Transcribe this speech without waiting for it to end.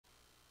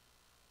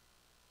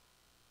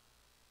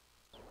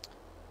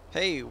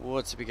Hey,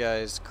 what's up you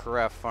guys?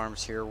 Craft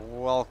Farms here.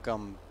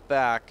 Welcome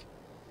back.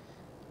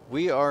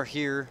 We are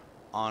here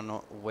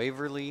on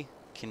Waverly,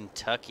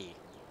 Kentucky.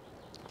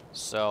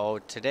 So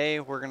today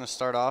we're going to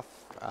start off,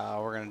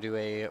 we're going to do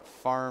a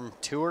farm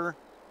tour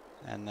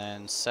and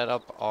then set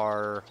up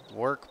our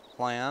work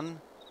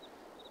plan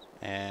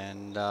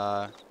and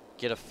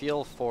get a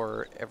feel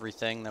for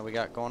everything that we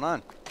got going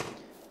on.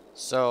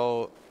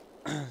 So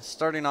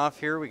starting off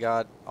here, we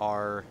got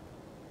our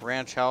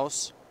ranch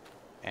house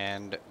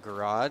and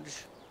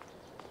garage.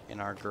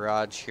 In our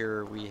garage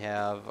here we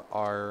have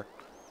our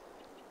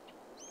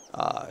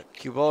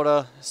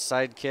Kubota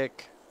Sidekick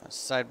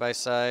side by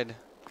side,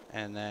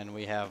 and then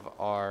we have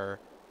our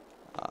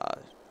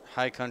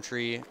High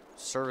Country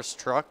service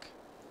truck,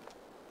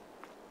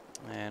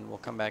 and we'll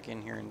come back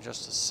in here in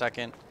just a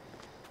second.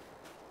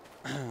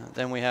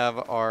 Then we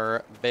have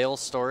our bale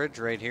storage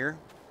right here,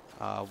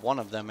 one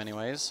of them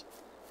anyways,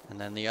 and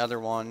then the other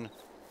one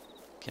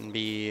can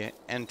be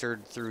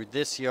entered through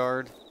this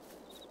yard.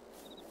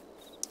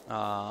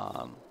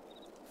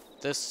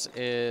 This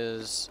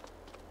is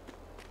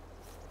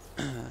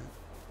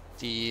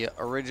the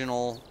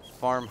original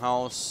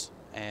farmhouse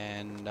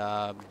and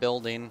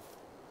building.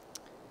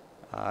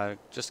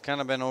 Just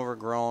kind of been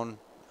overgrown.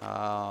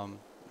 Mom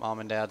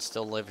and Dad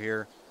still live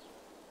here,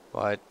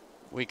 but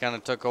we kind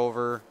of took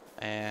over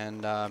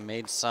and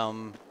made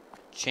some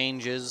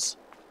changes.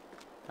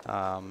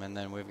 And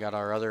then we've got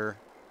our other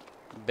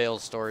bale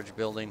storage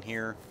building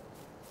here.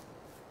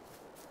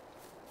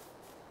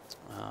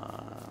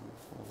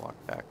 We'll walk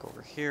back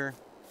over here.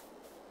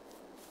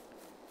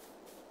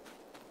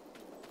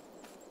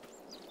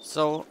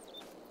 So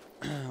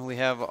we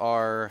have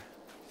our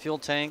fuel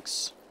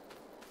tanks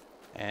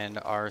and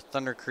our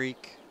Thunder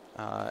Creek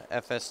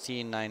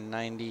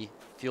FS22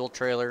 fuel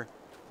trailer,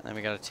 and then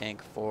we got a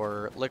tank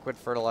for liquid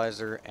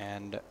fertilizer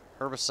and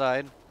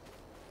herbicide.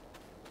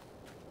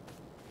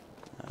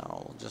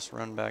 Now we'll just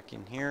run back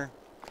in here.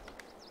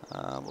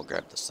 We'll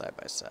grab the side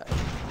by side.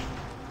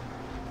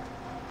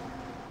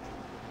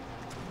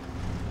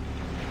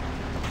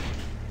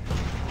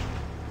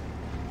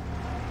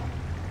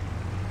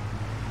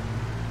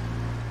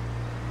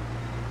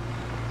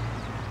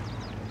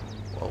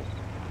 Whoa.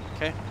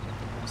 Okay.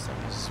 This thing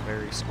is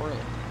very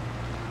squirrely.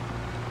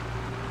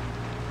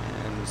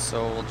 And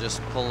so we'll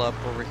just pull up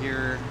over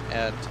here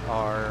at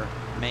our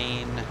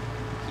main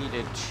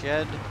heated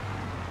shed,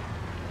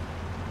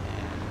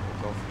 and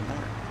we'll go from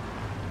there.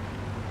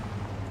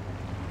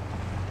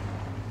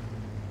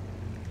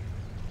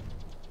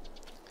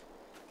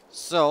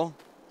 So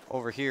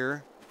over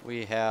here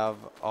we have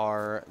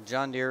our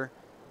John Deere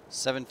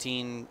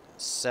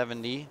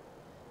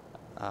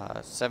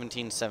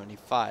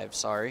 1775,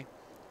 sorry,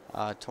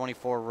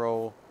 24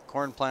 row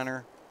corn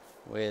planter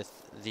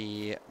with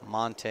the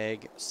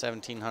Montag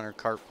 1700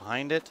 cart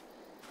behind it.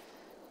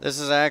 This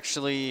is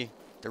actually,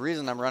 the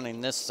reason I'm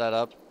running this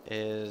setup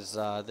is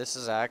this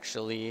is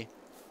actually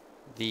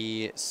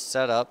the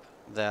setup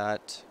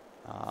that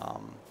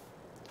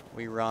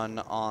we run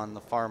on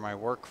the farm I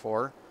work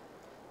for.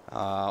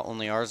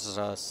 Only ours is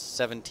a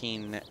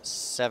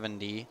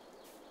 1770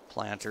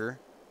 planter,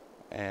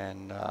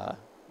 and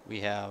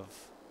we have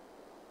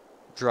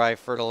dry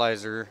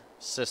fertilizer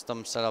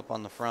system set up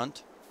on the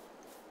front.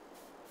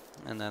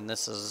 And then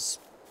this is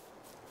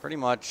pretty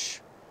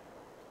much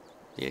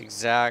the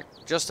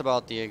exact, just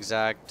about the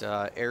exact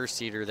air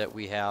seeder that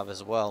we have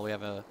as well. We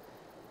have a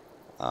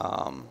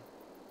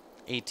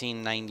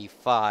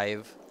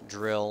 1895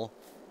 drill,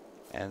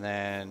 and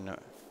then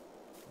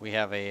we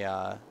have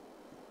a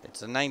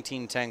it's a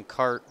 1910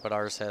 cart, but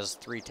ours has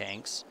 3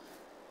 tanks.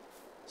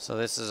 So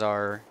this is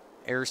our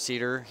air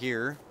seeder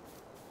here.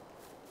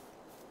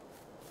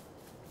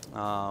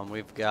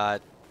 We've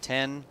got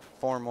 10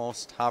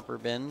 foremost hopper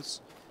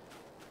bins.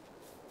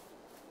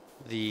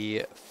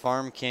 The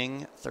Farm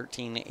King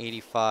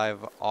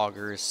 1385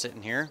 auger is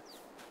sitting here.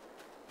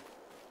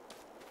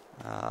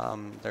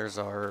 There's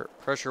our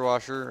pressure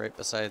washer right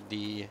beside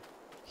the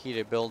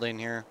heated building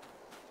here.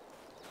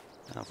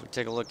 Now if we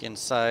take a look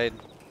inside,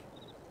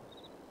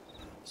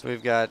 so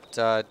we've got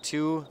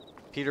 2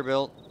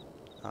 Peterbilt,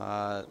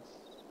 I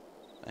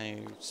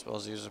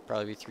suppose these would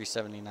probably be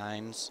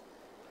 379s.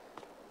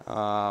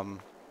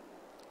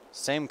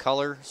 Same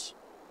colors,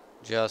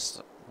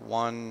 just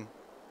one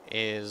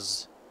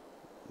is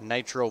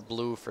nitro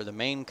blue for the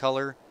main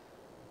color,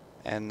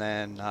 and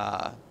then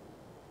I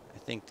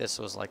think this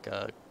was like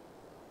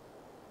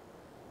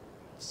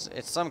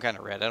it's some kind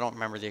of red, I don't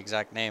remember the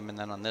exact name. And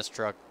then on this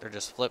truck they're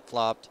just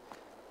flip-flopped,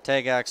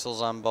 tag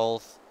axles on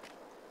both.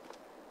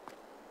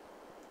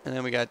 And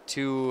then we got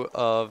 2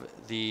 of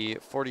the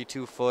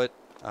 42-foot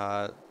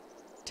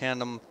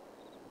tandem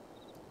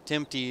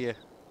Timpty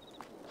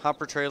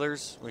hopper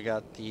trailers. We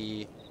got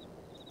the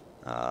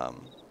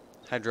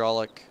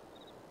hydraulic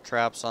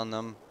traps on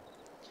them.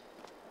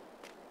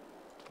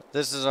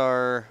 This is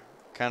our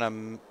kind of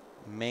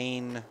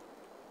main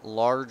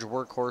large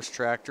workhorse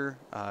tractor,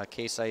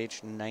 Case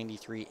IH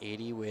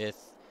 9380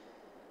 with,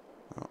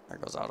 oh, there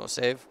goes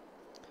autosave,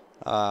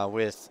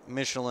 with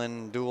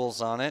Michelin duals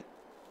on it.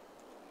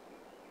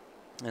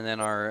 And then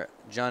our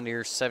John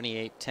Deere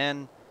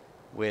 7810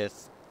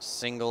 with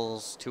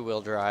singles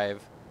 2-wheel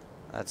drive.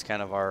 That's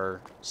kind of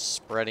our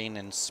spreading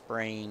and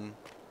spraying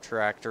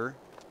tractor.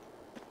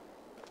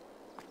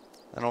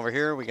 Then over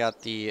here we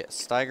got the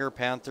Steiger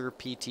Panther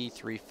PT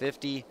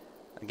 350.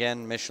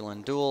 Again,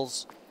 Michelin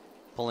duals,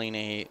 pulling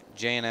a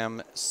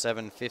J&M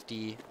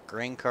 750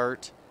 grain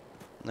cart.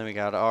 And then we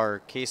got our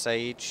Case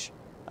IH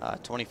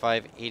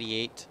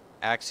 2588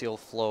 axial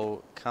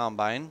flow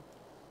combine.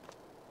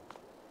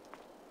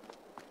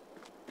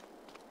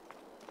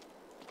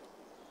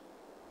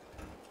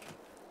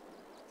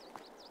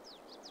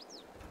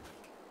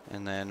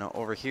 And then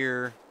over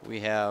here we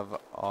have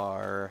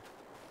our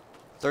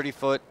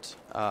 30-foot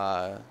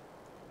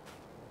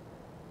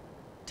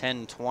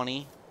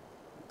 1020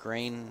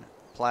 grain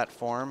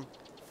platform,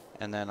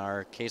 and then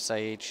our Case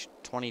IH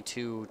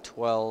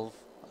 2212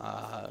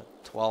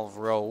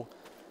 12-row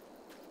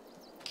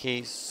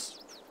case,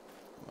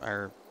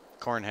 or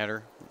corn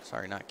header.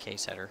 Sorry, not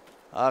case header.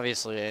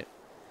 Obviously it.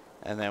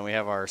 And then we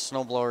have our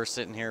snowblower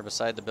sitting here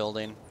beside the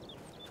building.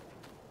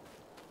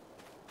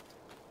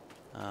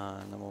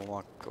 And then we'll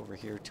walk over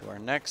here to our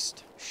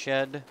next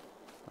shed.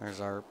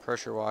 There's our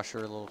pressure washer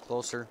a little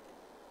closer.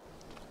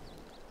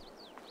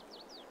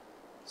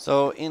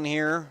 So in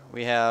here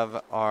we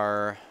have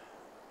our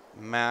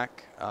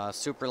Mack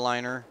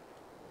Superliner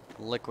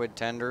liquid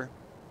tender.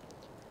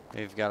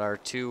 We've got our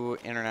 2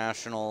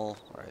 international,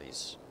 what are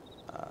these,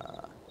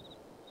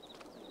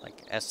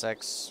 like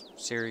SX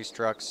series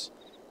trucks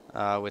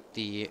with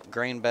the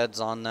grain beds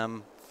on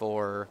them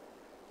for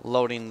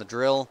loading the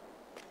drill.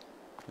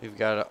 We've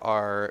got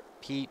our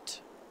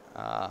Pete,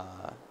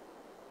 I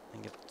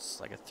think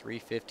it's like a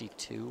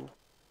 352.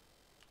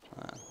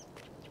 I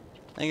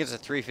think it's a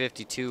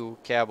 352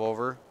 cab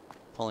over,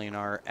 pulling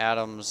our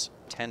Adams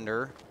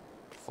tender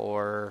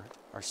for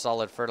our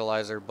solid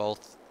fertilizer,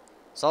 both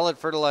solid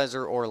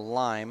fertilizer or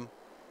lime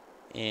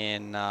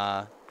in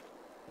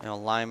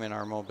lime in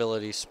our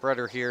mobility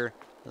spreader here.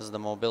 This is the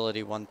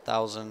Mobility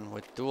 1000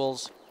 with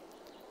duals,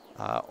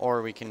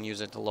 or we can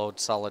use it to load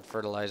solid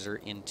fertilizer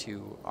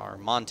into our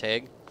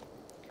Montag.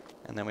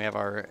 And then we have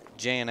our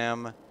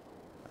J&M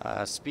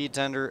speed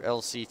tender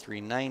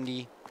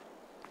LC390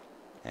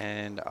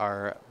 and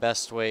our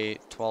Best Way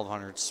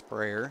 1200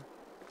 sprayer.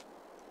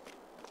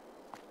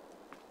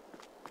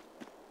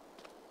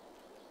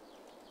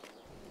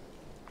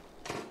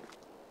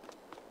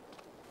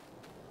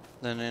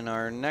 Then in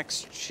our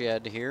next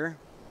shed here,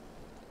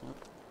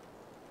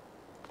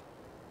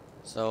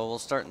 so we'll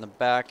start in the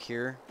back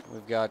here.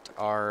 We've got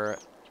our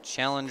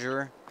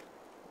Challenger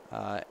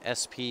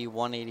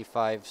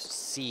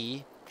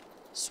SP185C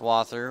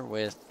swather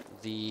with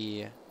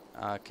the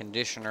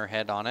conditioner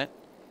head on it.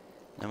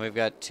 And we've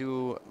got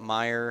 2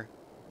 Meyer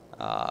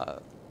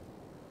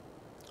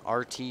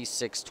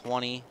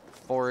RT620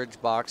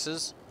 forage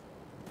boxes.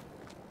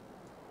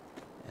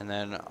 And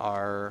then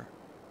our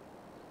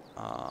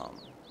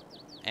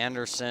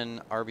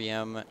Anderson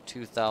RBM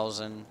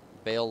 2000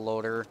 bale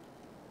loader,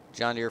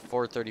 John Deere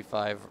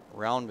 435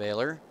 round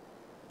baler.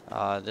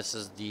 This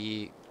is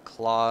the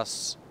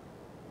Kloss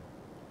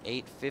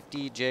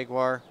 850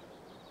 Jaguar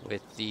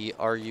with the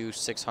RU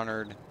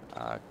 600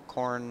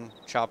 corn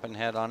chopping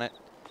head on it.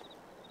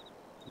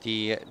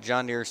 The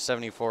John Deere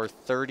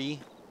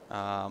 7430,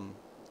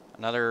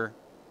 another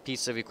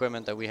piece of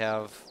equipment that we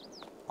have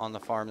on the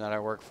farm that I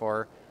work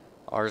for.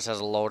 Ours has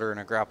a loader and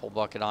a grapple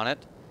bucket on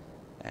it,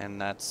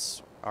 and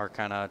that's our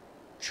kind of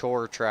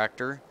chore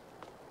tractor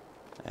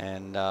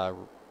and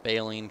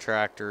baling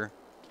tractor.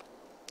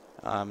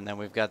 Then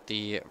we've got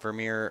the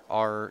Vermeer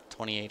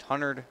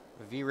R2800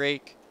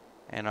 V-Rake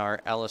and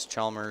our Alice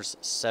Chalmers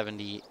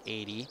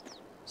 7080.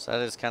 So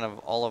that is kind of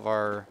all of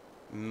our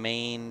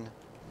main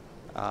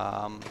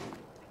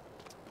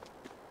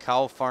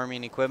cow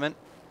farming equipment.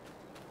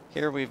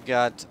 Here we've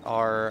got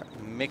our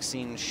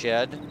mixing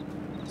shed,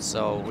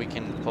 so we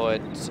can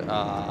put,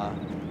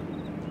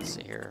 let's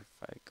see here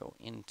if I go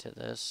into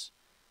this.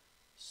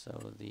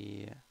 So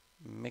the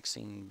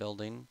mixing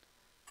building.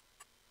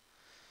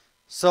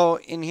 So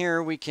in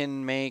here we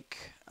can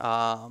make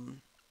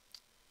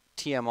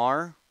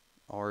TMR,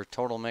 or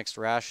total mixed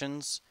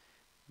rations,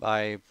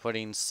 by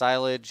putting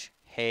silage,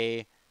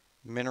 hay,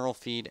 mineral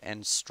feed,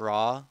 and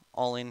straw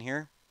all in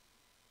here.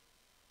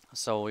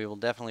 So we will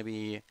definitely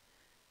be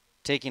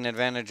taking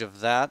advantage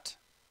of that.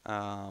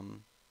 I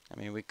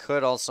mean, we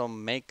could also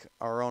make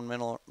our own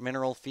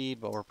mineral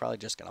feed, but we're probably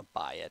just going to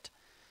buy it.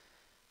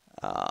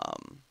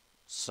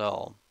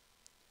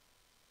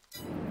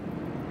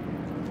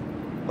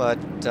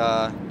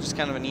 Just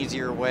kind of an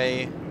easier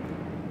way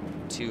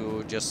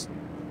to just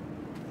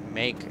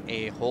make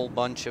a whole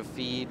bunch of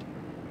feed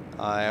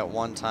at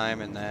one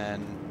time, and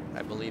then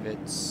I believe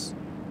it's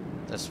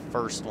this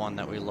first one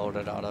that we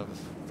loaded out of.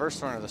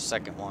 First one or the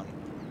second one.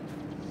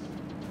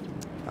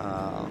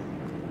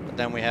 But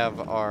then we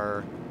have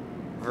our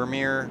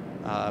Vermeer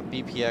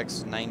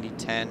BPX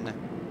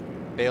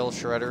 9010 bale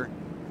shredder.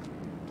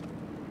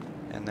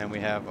 And then we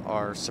have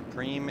our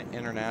Supreme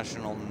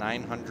International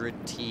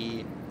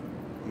 900T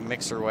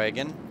mixer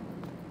wagon.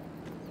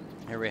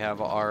 Here we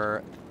have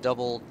our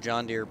double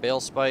John Deere bale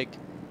spike,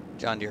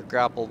 John Deere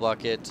grapple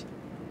bucket,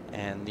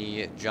 and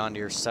the John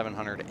Deere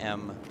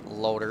 700M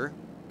loader.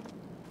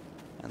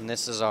 And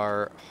this is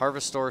our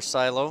Harvestor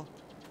silo.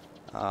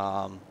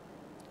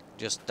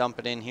 Just dump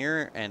it in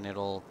here and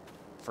it'll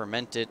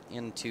ferment it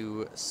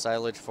into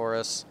silage for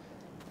us,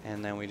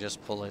 and then we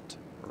just pull it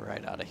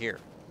right out of here.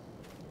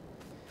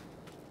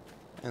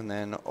 And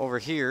then over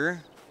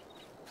here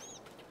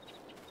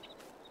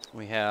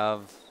we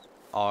have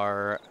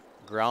our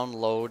ground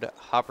load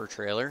hopper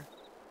trailer,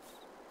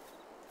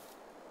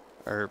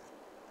 or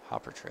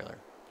hopper trailer,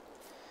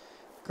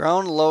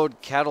 ground load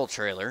cattle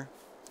trailer.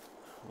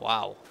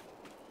 Wow.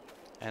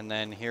 And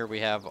then here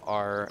we have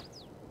our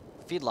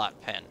feedlot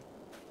pen.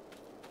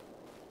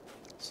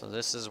 So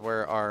this is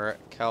where our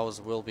cows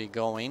will be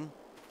going.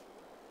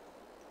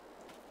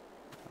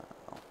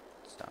 Oh,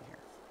 it's down here.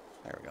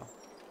 There we go.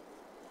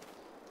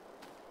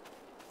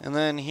 And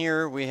then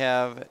here we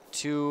have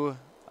two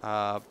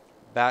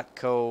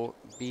Batco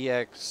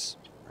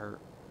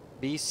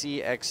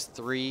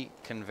BCX3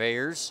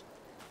 conveyors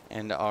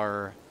and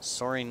our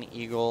Soaring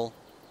Eagle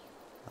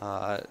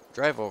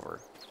drive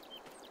over.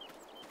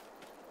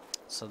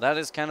 So that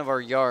is kind of our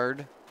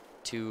yard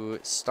to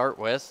start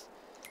with.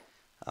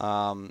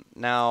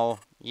 Now,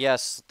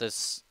 yes,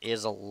 this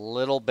is a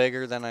little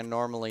bigger than I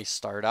normally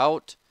start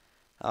out.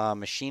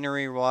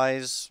 Machinery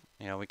wise,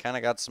 you know, we kind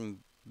of got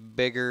some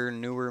bigger,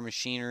 newer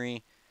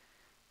machinery.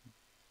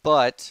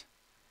 But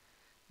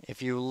if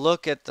you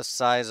look at the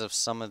size of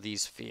some of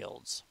these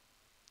fields,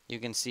 you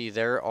can see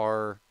there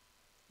are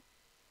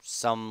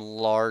some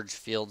large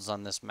fields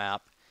on this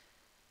map.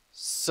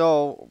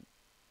 So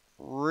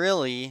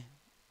really,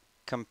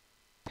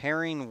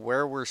 comparing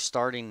where we're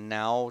starting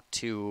now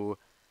to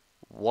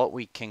what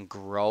we can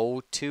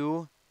grow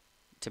to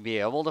be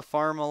able to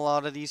farm a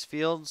lot of these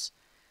fields,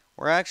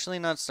 we're actually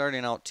not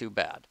starting out too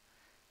bad.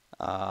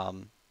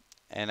 And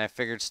I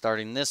figured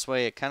starting this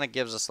way, it kind of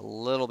gives us a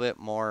little bit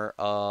more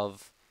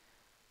of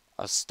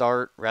a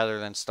start rather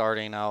than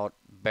starting out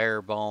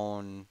bare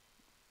bone,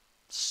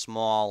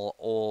 small,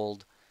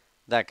 old,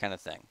 that kind of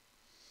thing.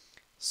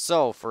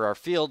 So for our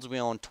fields, we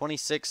own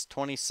 26,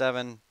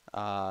 27.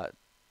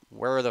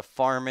 Where the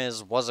farm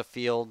was a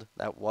field.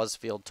 That was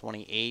field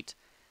 28,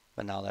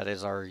 but now that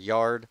is our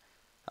yard.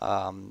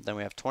 Then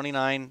we have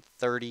 29,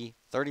 30,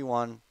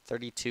 31,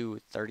 32,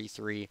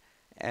 33,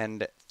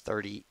 and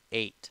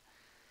 38.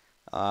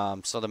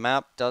 So the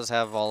map does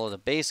have all of the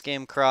base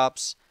game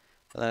crops,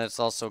 but then it's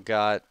also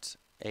got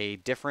a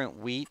different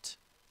wheat,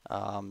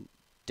 well,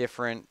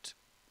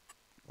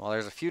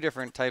 there's a few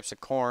different types of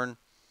corn,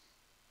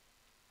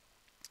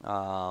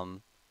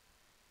 and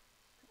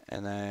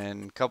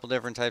then a couple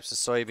different types of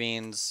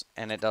soybeans,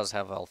 and it does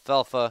have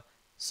alfalfa.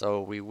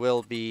 So we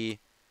will be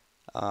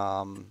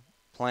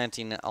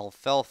planting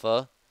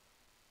alfalfa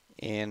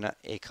in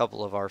a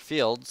couple of our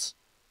fields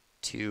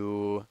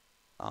to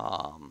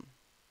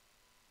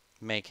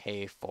make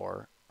hay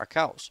for our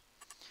cows.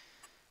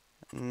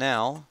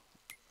 Now,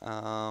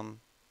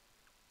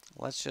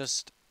 let's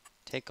just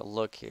take a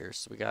look here.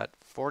 So we got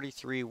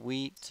 43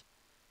 wheat,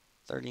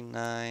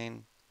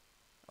 39.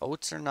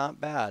 Oats are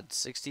not bad,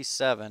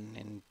 67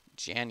 in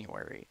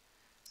January.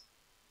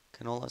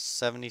 Canola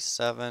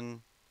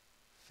 77,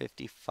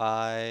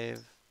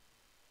 55,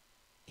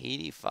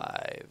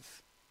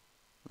 85.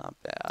 Not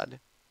bad.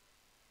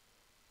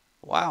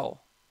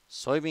 Wow.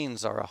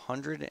 Soybeans are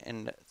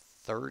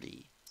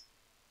 130.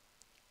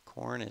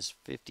 Corn is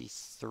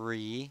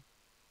 53.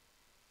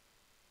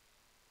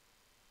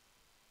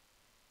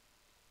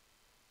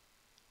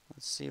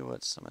 Let's see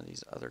what some of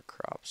these other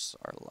crops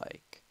are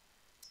like.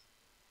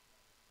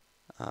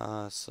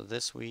 So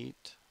this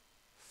wheat,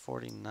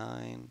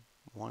 49,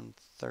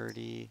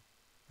 130.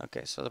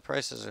 Okay, so the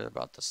prices are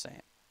about the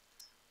same.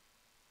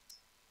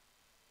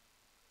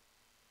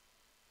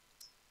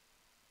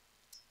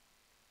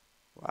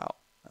 Wow,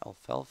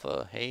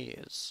 alfalfa hay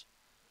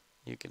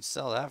you can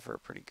sell that for a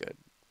pretty good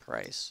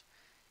price.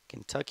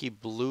 Kentucky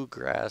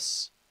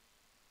bluegrass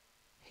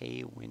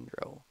hay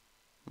windrow.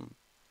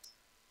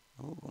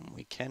 Oh,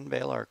 we can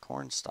bale our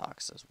corn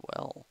stalks as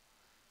well.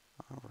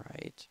 All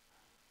right.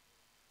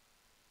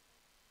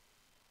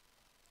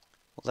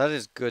 Well, that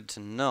is good to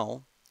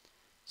know.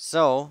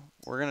 So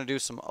we're going to do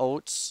some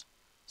oats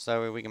so that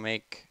way we can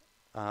make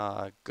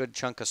a good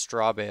chunk of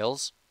straw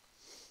bales.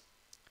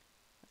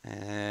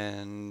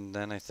 And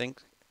then I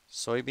think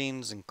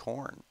soybeans and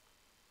corn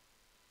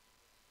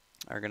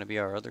are going to be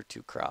our other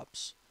two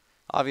crops.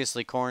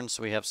 Obviously corn,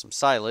 so we have some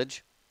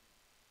silage.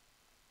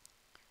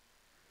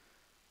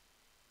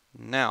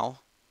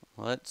 Now,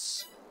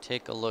 let's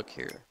take a look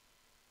here.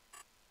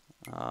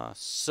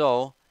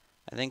 So,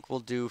 I think we'll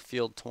do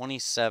field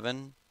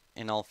 27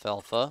 in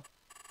alfalfa.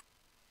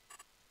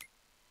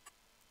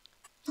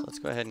 So let's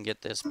go ahead and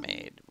get this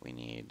made. We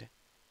need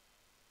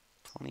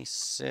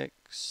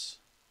 26,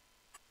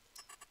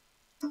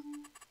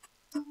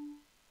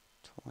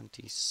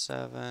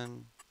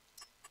 27,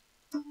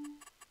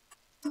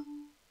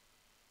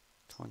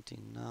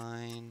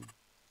 29,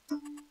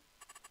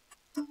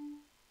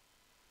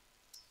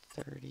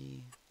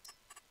 30,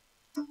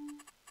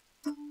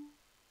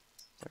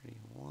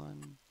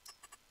 31,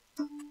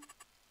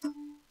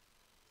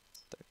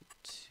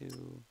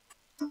 32,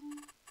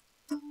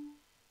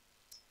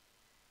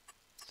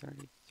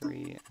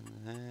 33, and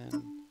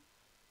then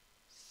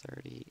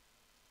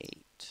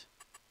 38.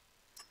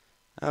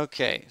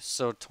 Okay,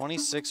 so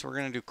 26 we're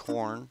going to do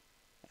corn,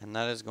 and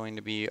that is going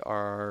to be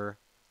our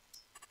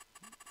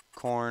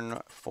corn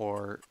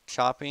for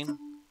chopping.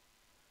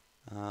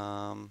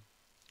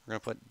 We're going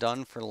to put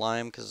done for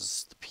lime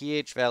because the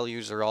pH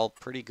values are all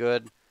pretty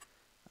good.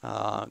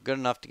 Good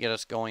enough to get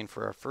us going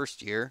for our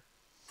first year.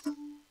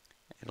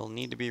 It'll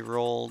need to be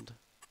rolled,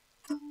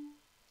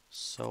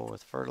 so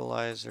with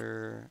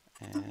fertilizer,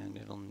 and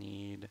it'll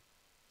need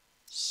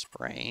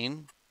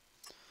spraying.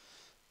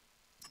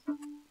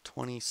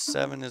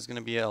 27 is going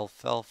to be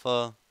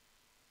alfalfa.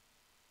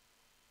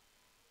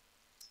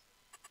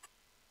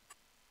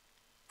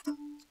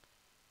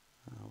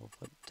 We'll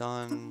put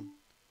done.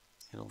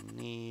 It'll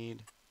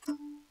need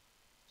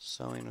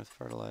sowing with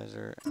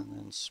fertilizer, and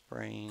then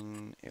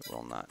spraying it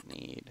will not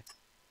need.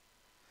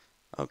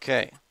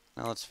 Okay,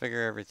 now let's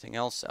figure everything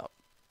else out.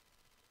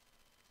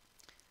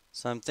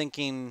 So I'm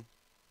thinking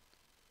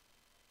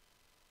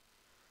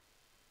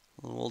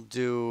we'll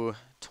do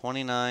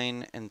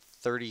 29 and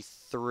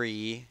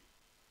 33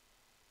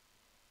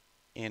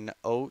 in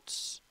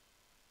oats,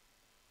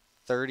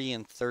 30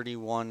 and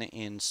 31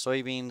 in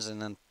soybeans, and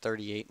then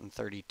 38 and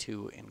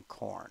 32 in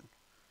corn.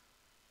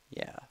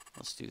 Yeah,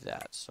 let's do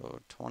that. So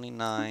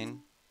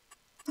 29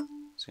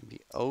 is going to be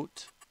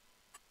oat,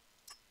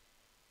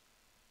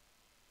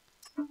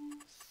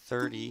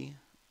 30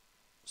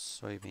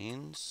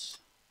 soybeans,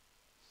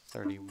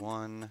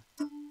 31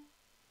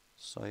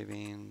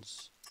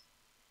 soybeans,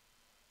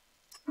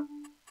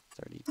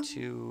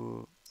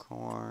 32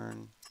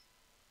 corn,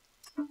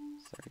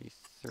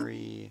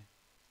 33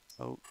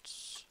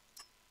 oats,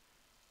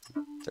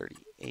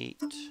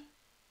 38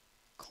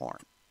 corn.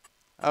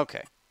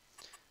 Okay.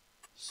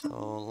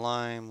 So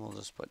lime, we'll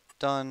just put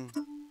done.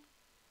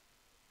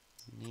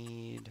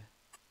 Need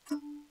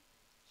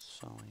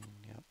sowing,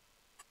 yep.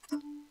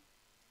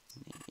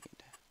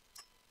 Need.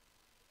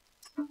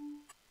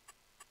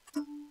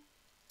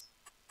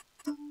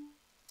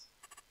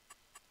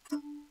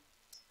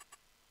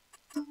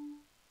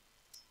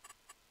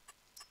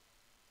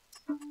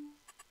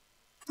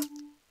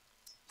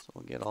 So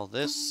we'll get all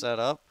this set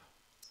up.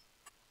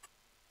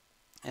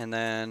 And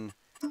then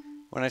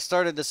when I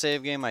started the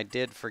save game, I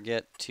did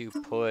forget to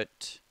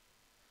put,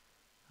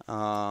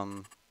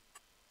 I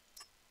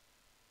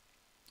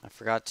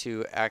forgot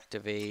to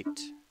activate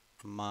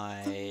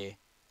my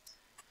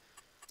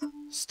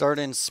start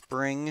in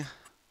spring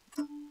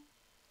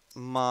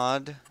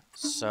mod,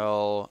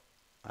 so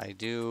I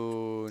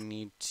do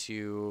need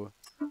to,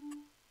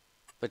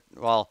 but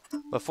well,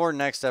 before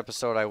next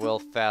episode I will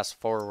fast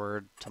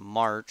forward to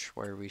March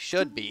where we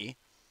should be,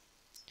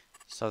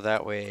 so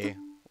that way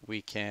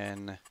we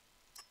can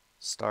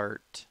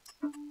start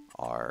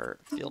our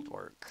field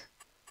work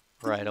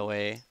right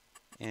away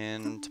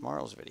in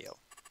tomorrow's video.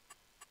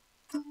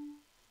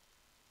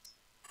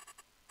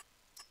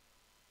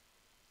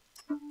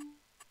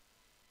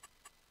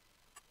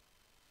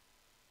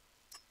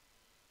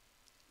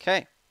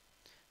 Okay,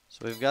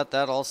 so we've got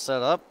that all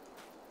set up.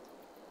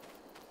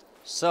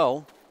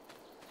 So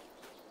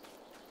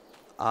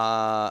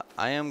I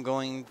am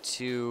going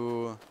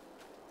to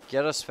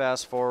get us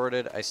fast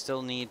forwarded. I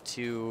still need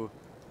to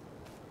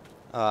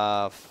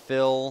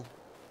fill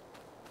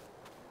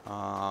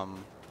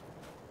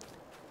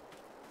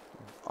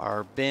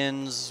our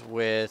bins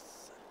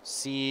with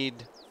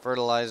seed,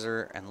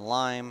 fertilizer, and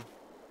lime.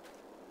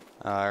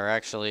 Or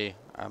actually,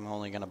 I'm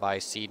only going to buy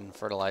seed and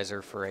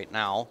fertilizer for right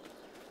now.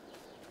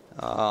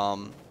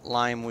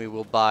 Lime we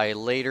will buy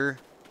later.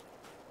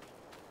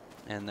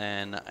 And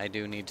then I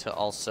do need to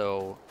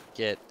also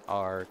get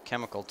our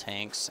chemical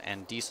tanks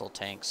and diesel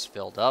tanks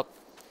filled up.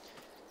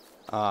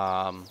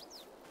 I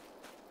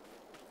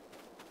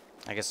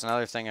guess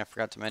another thing I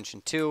forgot to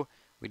mention too,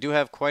 we do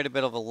have quite a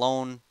bit of a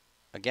loan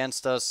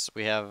against us.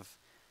 We have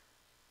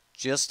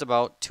just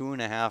about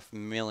 $2.5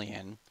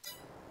 million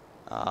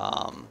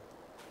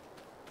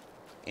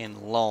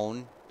in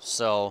loan,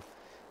 so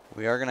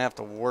we are going to have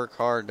to work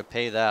hard to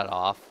pay that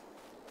off.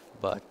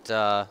 But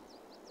we're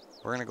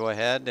going to go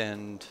ahead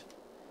and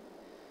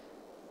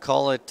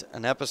call it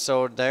an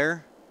episode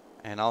there,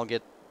 and I'll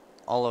get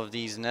all of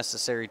these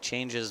necessary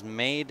changes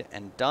made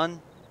and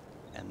done,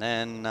 and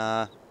then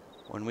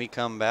when we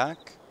come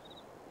back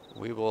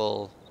we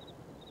will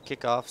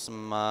kick off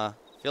some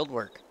field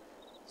work.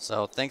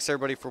 So thanks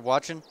everybody for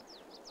watching.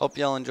 Hope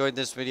y'all enjoyed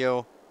this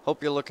video.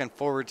 Hope you're looking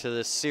forward to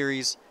this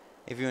series.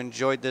 If you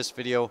enjoyed this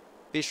video,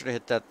 be sure to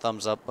hit that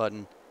thumbs up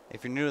button.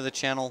 If you're new to the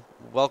channel,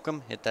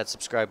 welcome. Hit that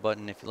subscribe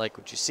button if you like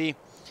what you see.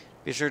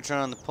 Be sure to turn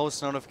on the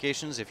post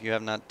notifications if you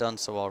have not done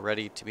so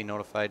already to be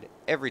notified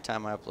every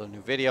time I upload a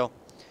new video.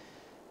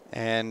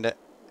 And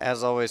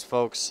as always,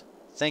 folks,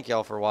 thank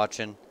y'all for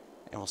watching,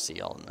 and we'll see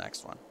y'all in the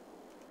next one.